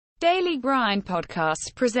Daily Grind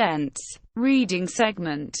Podcast presents Reading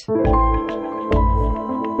Segment.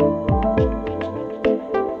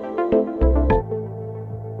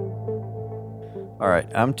 All right,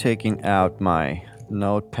 I'm taking out my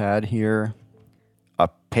notepad here, a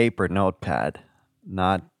paper notepad,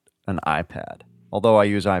 not an iPad. Although I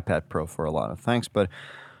use iPad Pro for a lot of things, but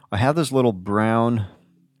I have this little brown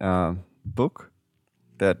book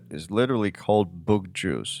that is literally called Book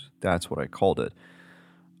Juice. That's what I called it.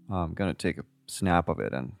 I'm going to take a snap of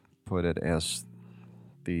it and put it as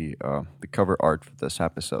the cover art for this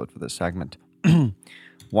episode, for this segment.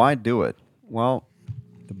 Why do it? Well,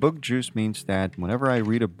 the book juice means that whenever I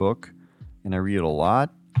read a book, and I read a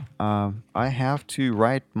lot, I have to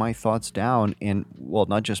write my thoughts down well,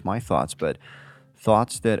 not just my thoughts, but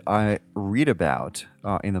thoughts that I read about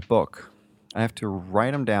in the book. I have to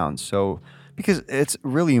write them down. Because it's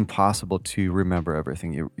really impossible to remember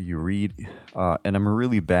everything you read, and I'm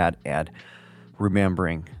really bad at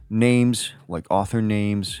remembering names, like author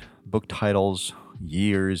names, book titles,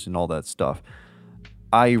 years, and all that stuff.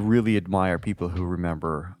 I really admire people who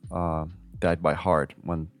remember that by heart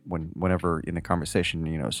whenever in the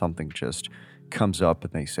conversation, something just comes up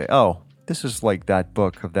and they say, oh, this is like that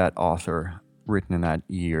book of that author written in that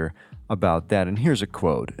year about that, and here's a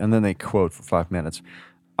quote, and then they quote for 5 minutes.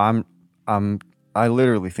 I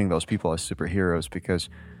literally think those people are superheroes because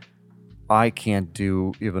I can't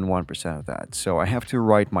do even 1% of that. So I have to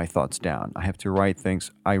write my thoughts down. I have to write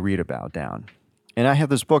things I read about down. And I have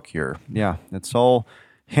this book here. Yeah, it's all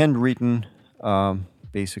handwritten,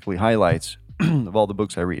 basically highlights of all the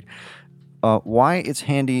books I read. Why it's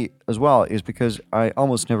handy as well is because I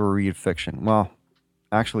almost never read fiction. Well,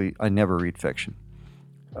 actually, I never read fiction.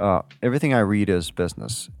 Everything I read is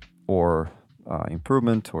business or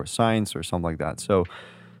improvement or science or something like that. So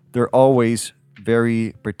there are always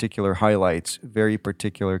very particular highlights, very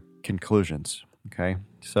particular conclusions. Okay,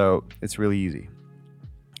 so it's really easy.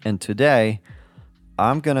 And today,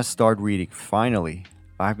 I'm gonna start reading. Finally,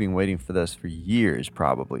 I've been waiting for this for years.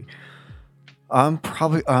 Probably, I'm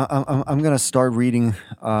gonna start reading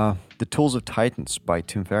 "The Tools of Titans" by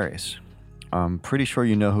Tim Ferriss. I'm pretty sure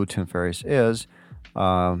you know who Tim Ferriss is.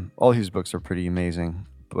 All his books are pretty amazing.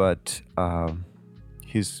 But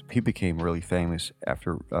he became really famous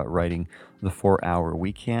after writing the 4-Hour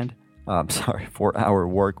Weekend. 4-Hour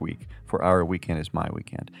Work Week. 4-Hour Weekend is my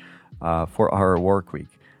weekend. 4-Hour Work Week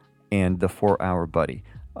and the 4-Hour Buddy.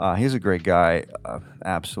 He's a great guy,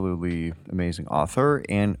 absolutely amazing author.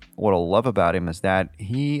 And what I love about him is that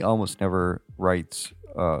he almost never writes,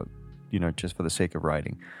 just for the sake of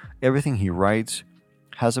writing. Everything he writes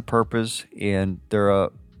has a purpose, and there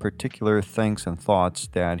are particular things and thoughts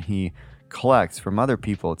that he collects from other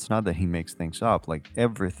people. It's not that he makes things up. Like,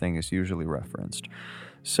 everything is usually referenced.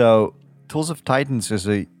 So Tools of Titans is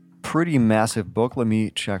a pretty massive book. Let me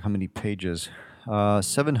check how many pages.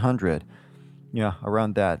 700. Yeah,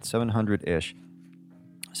 around that. 700-ish.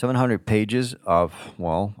 700 pages of,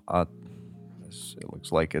 it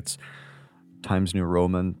looks like it's Times New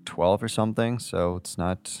Roman 12 or something. So it's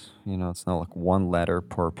not, it's not like one letter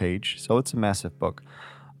per page. So it's a massive book.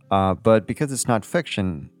 But because it's not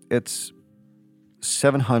fiction, it's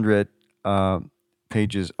 700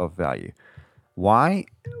 pages of value. Why?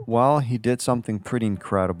 Well, he did something pretty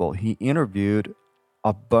incredible. He interviewed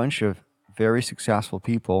a bunch of very successful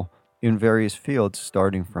people in various fields,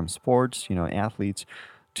 starting from sports, athletes,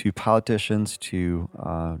 to politicians, to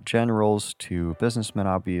generals, to businessmen,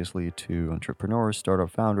 obviously, to entrepreneurs, startup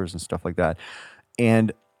founders, and stuff like that.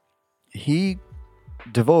 And he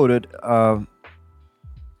devoted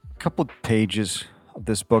couple pages of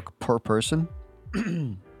this book per person.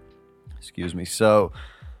 Excuse me. So,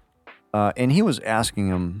 and he was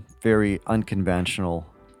asking them very unconventional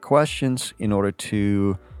questions in order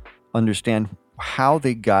to understand how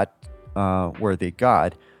they got where they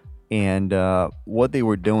got and what they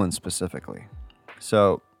were doing specifically.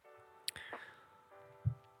 So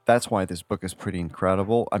that's why this book is pretty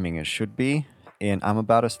incredible. I mean, it should be. And I'm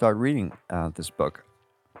about to start reading this book.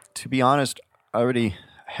 To be honest, I already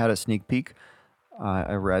had a sneak peek.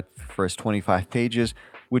 I read the first 25 pages,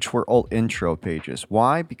 which were all intro pages.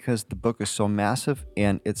 Why? Because the book is so massive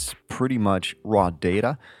and it's pretty much raw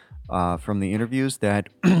data from the interviews that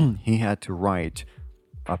he had to write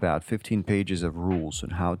about 15 pages of rules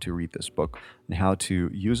on how to read this book and how to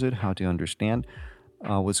use it, how to understand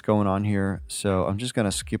what's going on here. So I'm just going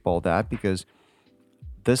to skip all that because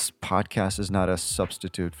this podcast is not a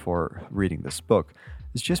substitute for reading this book.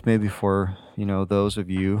 It's just maybe for, those of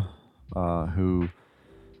you who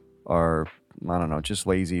are I don't know, just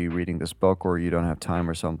lazy reading this book, or you don't have time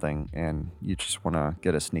or something, and you just want to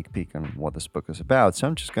get a sneak peek on what this book is about. So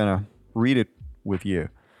I'm just going to read it with you.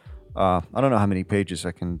 I don't know how many pages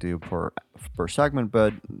I can do per segment,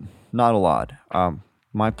 but not a lot.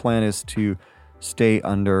 My plan is to stay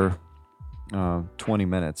under 20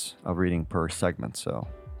 minutes of reading per segment, so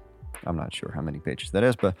I'm not sure how many pages that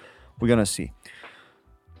is, but we're going to see.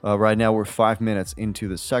 Right now, we're 5 minutes into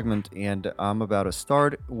the segment, and I'm about to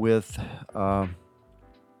start with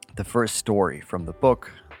the first story from the book.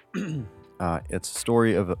 It's a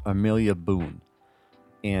story of Amelia Boone,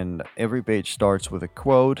 and every page starts with a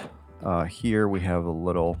quote. Here we have a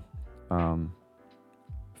little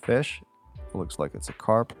fish. It looks like it's a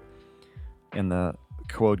carp, and the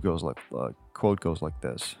quote goes like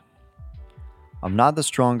this: "I'm not the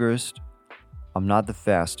strongest. I'm not the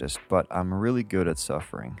fastest, but I'm really good at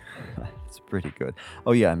suffering." It's pretty good.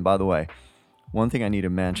 Oh yeah, and by the way, one thing I need to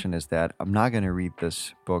mention is that I'm not going to read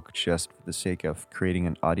this book just for the sake of creating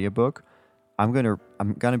an audiobook. I'm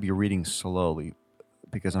gonna be reading slowly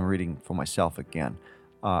because I'm reading for myself again.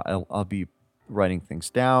 I'll be writing things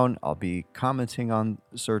down. I'll be commenting on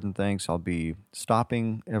certain things. I'll be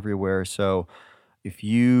stopping everywhere. So if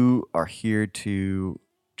you are here to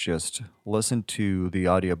just listen to the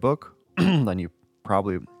audiobook, then you're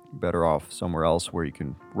probably better off somewhere else where you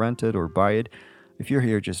can rent it or buy it. If you're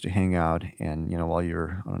here just to hang out and, while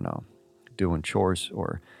you're, I don't know, doing chores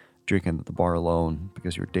or drinking at the bar alone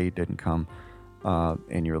because your date didn't come,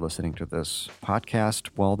 and you're listening to this podcast,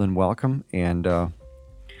 well, then welcome. And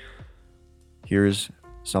here's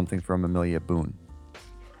something from Amelia Boone.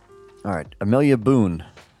 All right, Amelia Boone,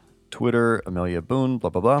 Twitter, Amelia Boone,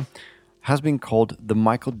 blah, blah, blah, has been called the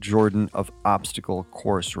Michael Jordan of obstacle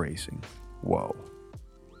course racing. Whoa.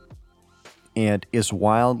 And is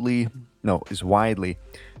widely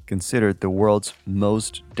considered the world's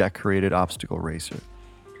most decorated obstacle racer.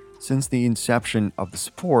 Since the inception of the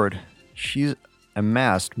sport, she's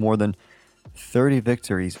amassed more than 30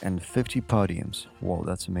 victories and 50 podiums. Whoa,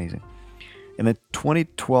 that's amazing. In the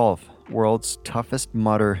 2012 World's Toughest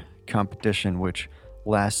Mudder competition, which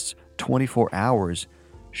lasts 24 hours,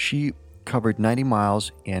 she covered 90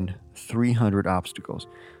 miles and 300 obstacles.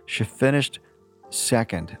 She finished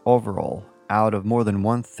second overall out of more than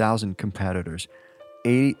 1,000 competitors,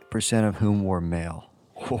 80% of whom were male.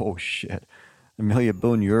 Oh, shit. Amelia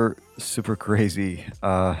Boone, you're super crazy.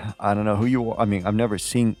 I don't know who you are. I mean, I've never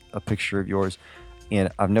seen a picture of yours,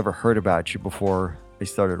 and I've never heard about you before I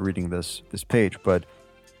started reading this page, but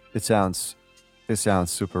it sounds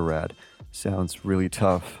super rad. Sounds really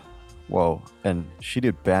tough. Whoa. And she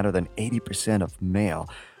did better than 80% of male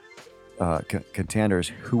contenders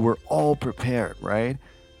who were all prepared, right?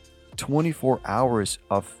 24 hours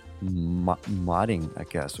of modding, I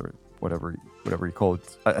guess, or whatever you call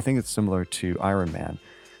it. I think it's similar to Ironman,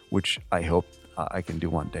 which I hope I can do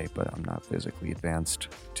one day, but I'm not physically advanced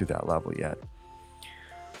to that level yet.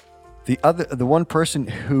 The one person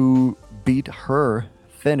who beat her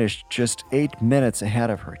finished just 8 minutes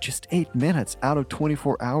ahead of her. Just 8 minutes out of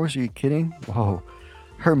 24 hours? Are you kidding? Whoa.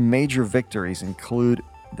 Her major victories include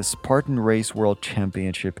the Spartan Race World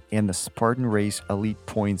Championship and the Spartan Race Elite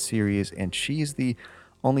Point Series, and she is the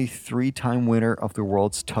only 3-time winner of the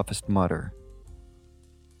world's toughest mudder.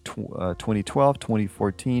 2012,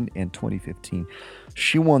 2014, and 2015.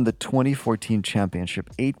 She won the 2014 championship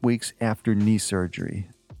 8 weeks after knee surgery.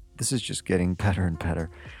 This is just getting better and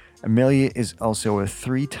better. Amelia is also a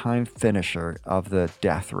 3-time finisher of the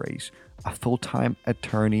Death Race, a full-time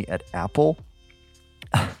attorney at Apple.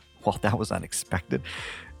 Well, that was unexpected.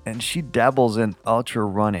 And she dabbles in ultra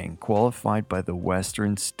running, qualified by the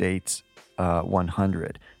Western States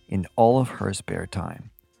 100 in all of her spare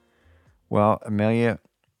time. Well, Amelia,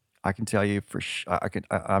 I can tell you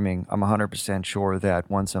I'm 100% sure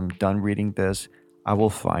that once I'm done reading this, I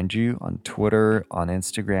will find you on Twitter, on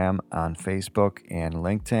Instagram, on Facebook, and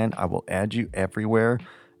LinkedIn. I will add you everywhere,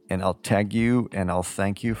 and I'll tag you, and I'll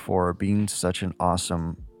thank you for being such an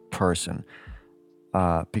awesome person.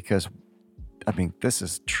 Because, this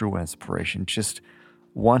is true inspiration. Just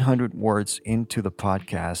 100 words into the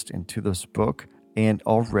podcast, into this book, and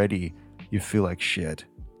already you feel like shit.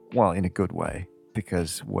 Well, in a good way.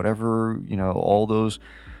 Because whatever, all those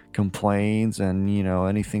complaints and,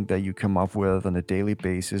 anything that you come up with on a daily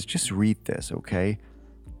basis, just read this, okay?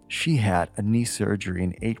 She had a knee surgery,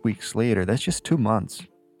 and 8 weeks later, that's just 2 months.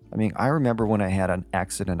 I remember when I had an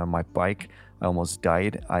accident on my bike, I almost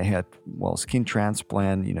died. I had, skin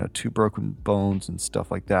transplant, 2 broken bones and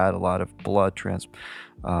stuff like that. A lot of blood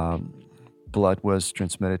was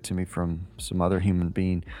transmitted to me from some other human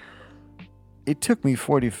being. It took me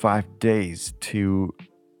 45 days to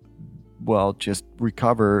just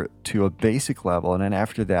recover to a basic level. And then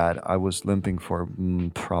after that, I was limping for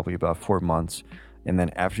probably about 4 months. And then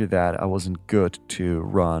after that, I wasn't good to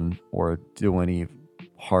run or do any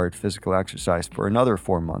hard physical exercise for another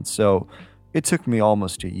 4 months. So it took me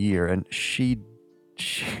almost a year. And she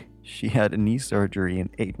had a knee surgery, and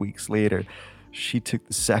 8 weeks later, she took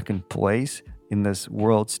the second place in this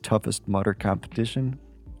world's toughest mudder competition.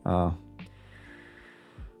 All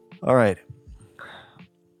right.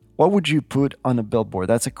 What would you put on a billboard?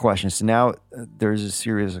 That's a question. So now there's a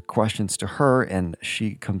series of questions to her, and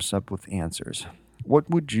she comes up with answers. What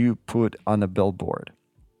would you put on a billboard?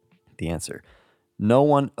 The answer: no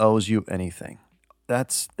one owes you anything.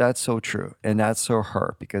 That's so true, and that's so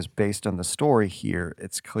her, because based on the story here,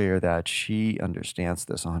 it's clear that she understands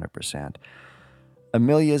this 100%.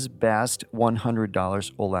 Amelia's best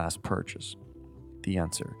 $100 or last purchase. The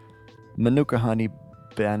answer: Manuka honey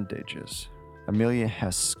bandages. Amelia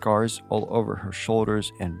has scars all over her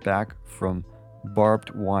shoulders and back from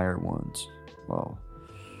barbed wire wounds. Whoa.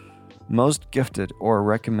 Most gifted or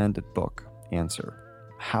recommended book. Answer: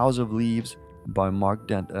 House of Leaves by Mark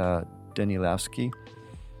Danielewski.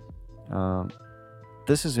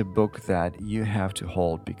 This is a book that you have to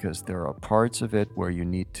hold because there are parts of it where you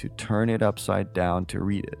need to turn it upside down to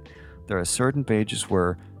read it. There are certain pages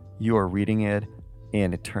where you are reading it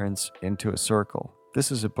and it turns into a circle.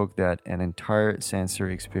 This is a book that an entire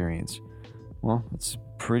sensory experience. Well, it's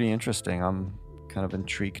pretty interesting. I'm kind of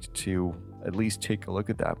intrigued to at least take a look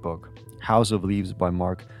at that book. House of Leaves by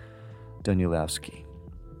Mark Danielewski.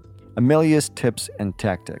 Amelia's tips and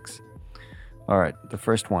tactics. All right, the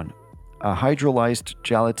first one. Hydrolyzed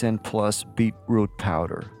gelatin plus beetroot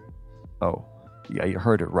powder. Oh, yeah, you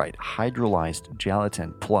heard it right. Hydrolyzed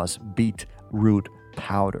gelatin plus beetroot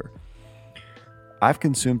powder. I've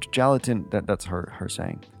consumed gelatin. That's her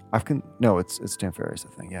saying. It's Tim Ferriss, I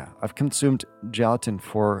think. Yeah, I've consumed gelatin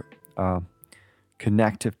for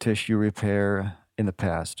connective tissue repair in the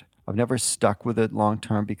past. I've never stuck with it long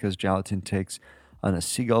term because gelatin takes on a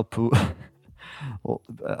seagull poo,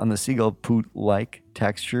 like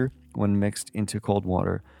texture when mixed into cold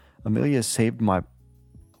water. Amelia saved my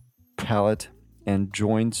palate and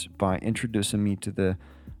joints by introducing me to the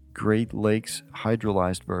Great Lakes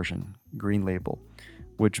hydrolyzed version, green label,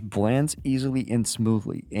 which blends easily and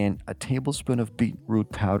smoothly, and a tablespoon of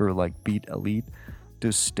beetroot powder like Beet Elite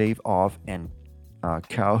to stave off and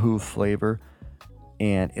cowhoo flavor,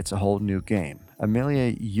 and it's a whole new game.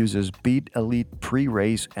 Amelia uses Beet Elite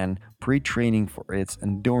pre-race and pre-training for its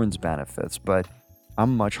endurance benefits, but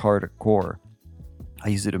I'm much hardcore. I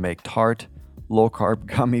use it to make tart, low-carb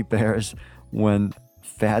gummy bears when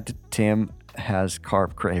Fat Tim has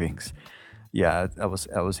carb cravings. Yeah, that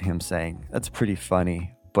was him saying. That's pretty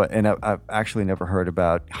funny. And I've actually never heard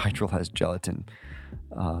about hydrolyzed gelatin.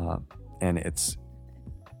 And it's,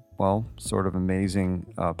 well, sort of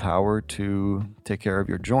amazing power to take care of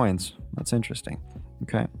your joints. That's interesting.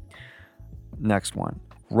 Okay. Next one.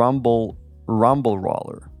 Rumble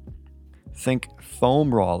roller. Think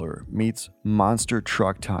foam roller meets monster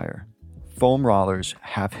truck tire. Foam rollers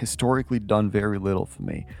have historically done very little for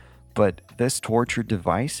me, but this torture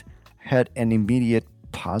device had an immediate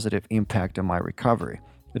positive impact on my recovery.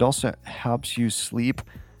 It also helps you sleep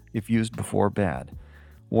if used before bed.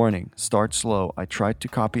 Warning, start slow. I tried to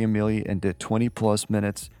copy Amelia and did 20 plus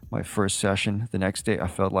minutes my first session. The next day I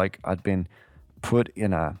felt like I'd been put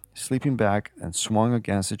in a sleeping bag and swung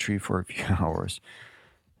against a tree for a few hours.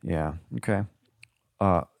 Yeah, okay.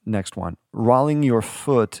 Next one. Rolling your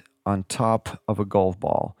foot on top of a golf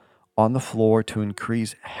ball on the floor to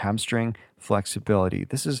increase hamstring flexibility.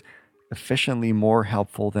 This is efficiently more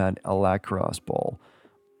helpful than a lacrosse ball.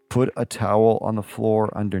 Put a towel on the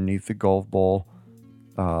floor underneath the golf ball,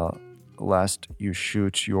 lest you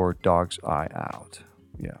shoot your dog's eye out.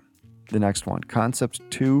 Yeah. The next one. Concept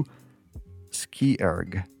 2,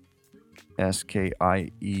 Skierg.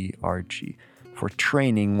 Skierg. For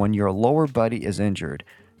training when your lower body is injured.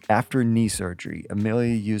 After knee surgery,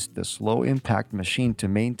 Amelia used this low-impact machine to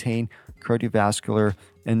maintain cardiovascular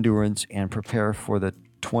endurance and prepare for the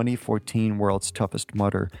 2014 World's Toughest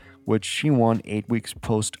Mudder, which she won 8 weeks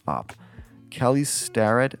post-op. Kelly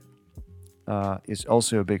Starrett is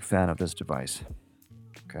also a big fan of this device.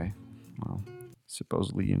 Okay, well,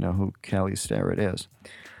 supposedly you know who Kelly Starrett is.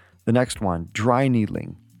 The next one, dry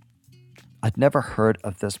needling. I'd never heard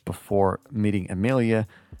of this before meeting Amelia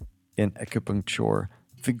in acupuncture.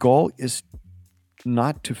 The goal is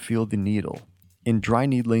not to feel the needle. In dry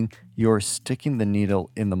needling, you're sticking the needle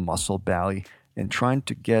in the muscle belly and trying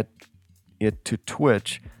to get it to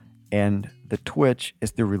twitch, and the twitch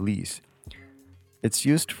is the release. It's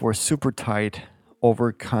used for super tight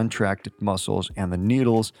over-contracted muscles, and the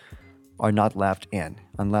needles are not left in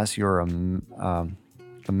unless you're a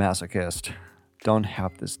masochist. Don't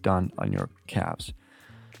have this done on your calves.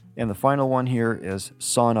 And the final one here is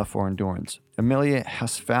sauna for endurance. Amelia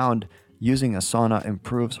has found using a sauna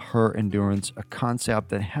improves her endurance, a concept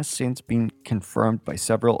that has since been confirmed by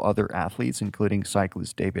several other athletes, including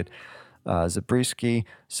cyclist David Zabriskie,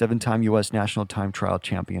 7-time U.S. National Time Trial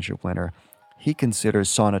Championship winner. He considers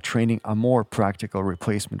sauna training a more practical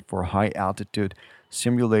replacement for high-altitude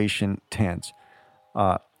simulation tents.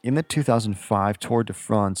 In the 2005 Tour de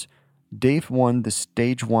France, Dave won the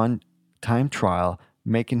Stage 1 time trial,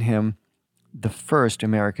 making him the first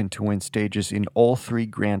American to win stages in all 3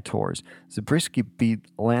 Grand Tours. Zabriskie beat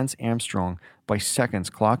Lance Armstrong by seconds,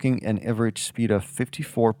 clocking an average speed of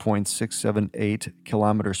 54.678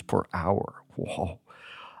 kilometers per hour. Whoa.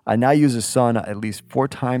 I now use a sauna at least 4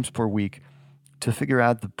 times per week. To figure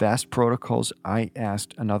out the best protocols, I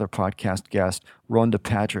asked another podcast guest, Rhonda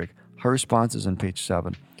Patrick. Her response is on page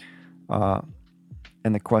 7.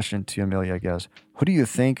 And the question to Amelia, I guess, who do you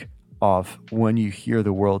think of when you hear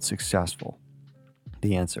the word successful?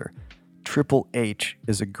 The answer, Triple H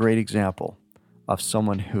is a great example of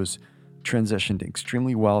someone who's transitioned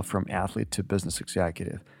extremely well from athlete to business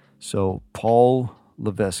executive. So Paul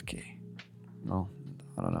Levesque. Well,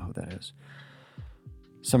 I don't know who that is.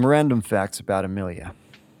 Some random facts about Amelia.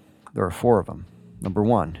 There are 4 of them. Number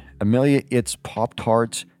 1, Amelia eats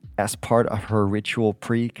Pop-Tarts as part of her ritual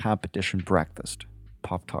pre-competition breakfast.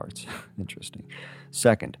 Pop-Tarts. Interesting.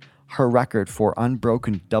 Second, her record for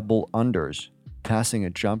unbroken double unders, passing a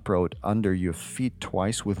jump rope under your feet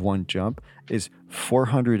twice with one jump, is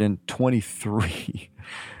 423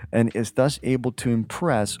 and is thus able to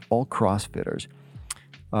impress all CrossFitters.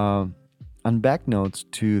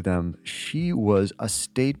 Unbeknownst to them, she was a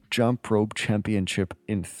state jump rope championship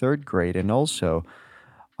in 3rd grade, and also,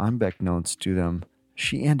 unbeknownst to them,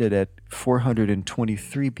 she ended at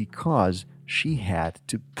 423 because she had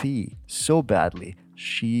to pee so badly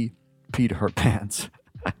she peed her pants.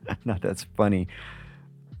 Now that's funny.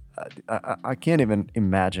 I can't even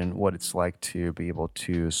imagine what it's like to be able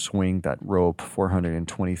to swing that rope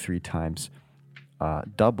 423 times,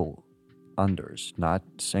 double unders, not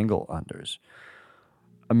single unders.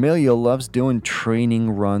 Amelia loves doing training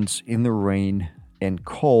runs in the rain and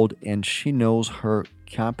cold, and she knows her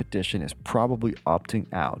competition is probably opting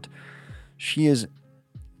out. She is,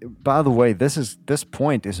 by the way, this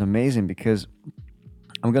point is amazing because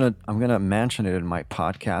I'm gonna mention it in my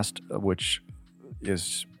podcast, which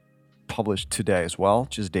is published today as well,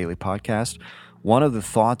 just daily podcast. One of the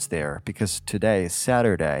thoughts there, because today is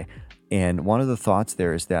Saturday, and one of the thoughts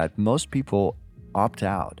there is that most people opt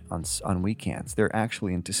out on weekends. They're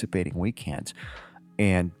actually anticipating weekends.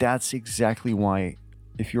 And that's exactly why,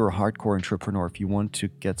 if you're a hardcore entrepreneur, if you want to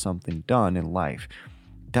get something done in life,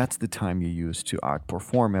 that's the time you use to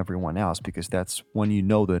outperform everyone else, because that's when you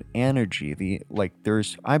know that energy,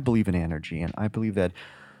 I believe in energy, and I believe that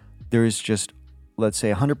there is just, let's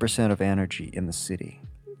say, 100% of energy in the city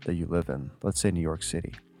that you live in, let's say New York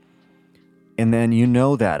City. And then you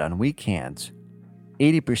know that on weekends,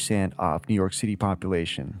 80% of New York City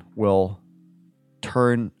population will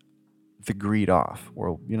turn the greed off,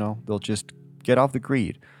 or, they'll just get off the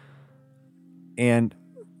greed. And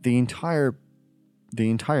the entire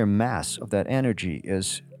mass of that energy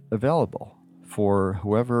is available for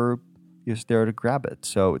whoever is there to grab it.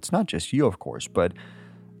 So it's not just you, of course, but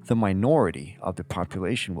the minority of the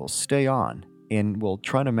population will stay on and will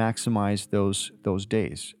try to maximize those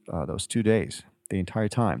days, those 2 days, the entire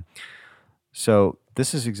time. So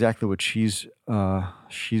this is exactly what she's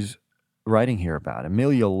writing here about.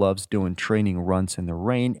 Amelia loves doing training runs in the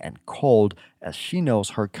rain and cold, as she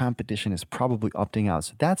knows her competition is probably opting out.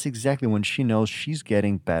 So that's exactly when she knows she's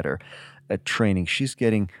getting better at training. She's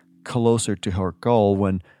getting closer to her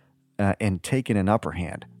goal and taking an upper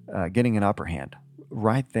hand, getting an upper hand.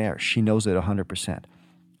 Right there, she knows it 100%.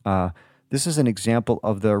 This is an example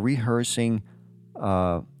of the rehearsing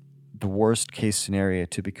the worst case scenario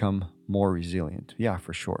to become more resilient. Yeah,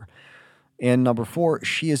 for sure. And number 4,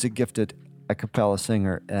 she is a gifted a cappella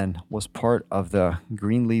singer and was part of the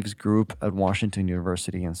Green Leaves group at Washington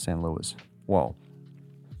University in St. Louis. Whoa.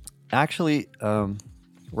 Actually,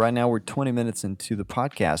 right now we're 20 minutes into the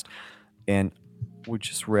podcast, and we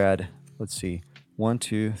just read, let's see, 1,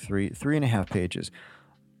 2, 3, 3.5 pages.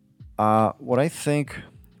 What I think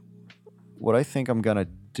I'm gonna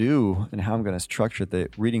do and how I'm gonna structure the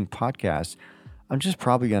reading podcast, I'm just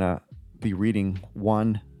probably gonna be reading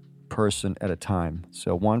one person at a time.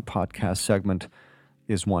 So one podcast segment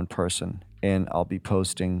is one person, and I'll be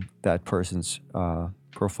posting that person's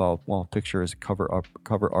profile, picture as cover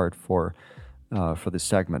art for this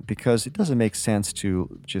segment, because it doesn't make sense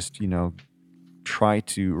to just, try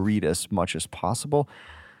to read as much as possible,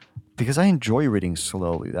 because I enjoy reading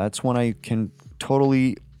slowly. That's when I can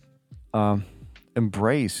totally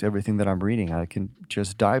embrace everything that I'm reading. I can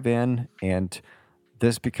just dive in, and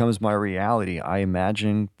this becomes my reality. I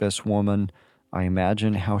imagine this woman. I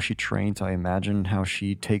imagine how she trains. I imagine how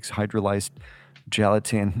she takes hydrolyzed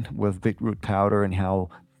gelatin with beetroot powder and how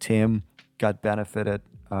Tim got benefited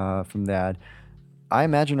from that. I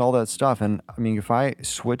imagine all that stuff. And I mean, if I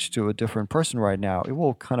switch to a different person right now, it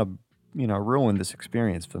will kind of, ruin this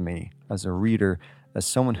experience for me as a reader, as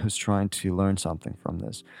someone who's trying to learn something from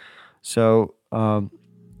this. So,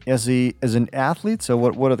 as an athlete, so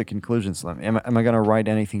what are the conclusions? Am I going to write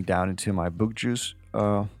anything down into my Book Juice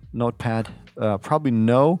notepad? Probably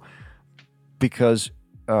no, because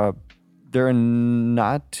there are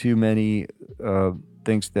not too many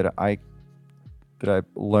things that I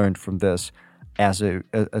learned from this as a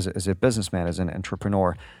businessman, as an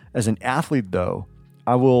entrepreneur. As an athlete, though,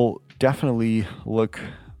 I will definitely look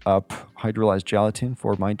up hydrolyzed gelatin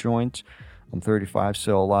for my joints. I'm 35,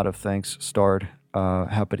 so a lot of things start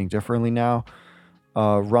happening differently now.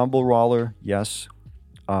 Rumble roller, yes.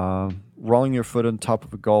 Rolling your foot on top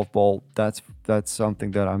of a golf ball, that's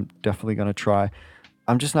something that I'm definitely going to try.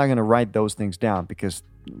 I'm just not going to write those things down because,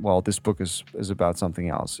 this book is about something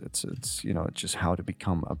else. It's just how to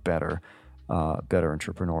become a better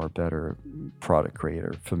entrepreneur, better product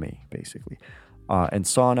creator for me, basically. And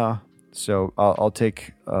sauna. So I'll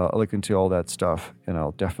take a look into all that stuff, and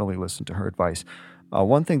I'll definitely listen to her advice.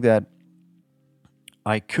 One thing that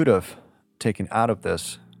I could have taken out of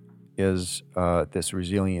this is this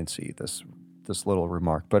resiliency, this little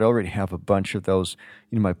remark. But I already have a bunch of those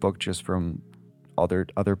in my book just from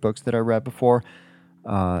other books that I read before.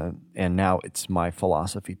 And now it's my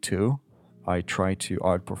philosophy too. I try to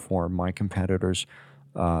outperform my competitors,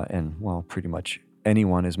 and pretty much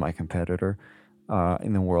anyone is my competitor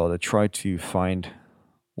in the world. I try to find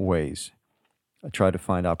ways. I try to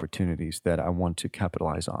find opportunities that I want to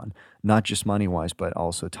capitalize on, not just money-wise, but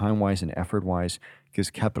also time-wise and effort-wise, because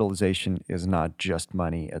capitalization is not just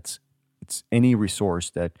money. It's any resource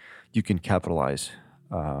that you can capitalize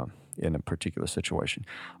in a particular situation.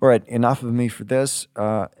 All right, enough of me for this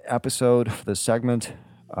episode, for this segment.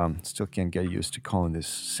 Still can't get used to calling this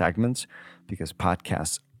segments because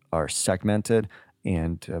podcasts are segmented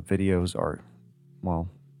and videos are,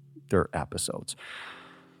 they're episodes.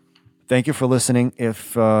 Thank you for listening.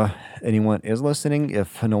 If anyone is listening,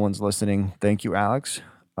 if no one's listening, thank you, Alex.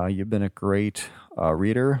 You've been a great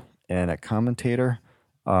reader and a commentator.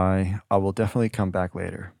 I will definitely come back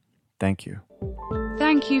later. Thank you.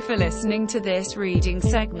 Thank you for listening to this reading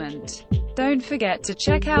segment. Don't forget to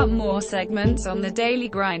check out more segments on the Daily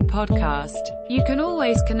Grind podcast. You can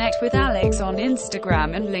always connect with Alex on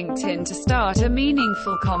Instagram and LinkedIn to start a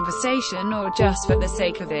meaningful conversation or just for the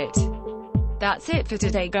sake of it. That's it for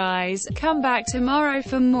today, guys. Come back tomorrow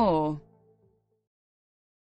for more.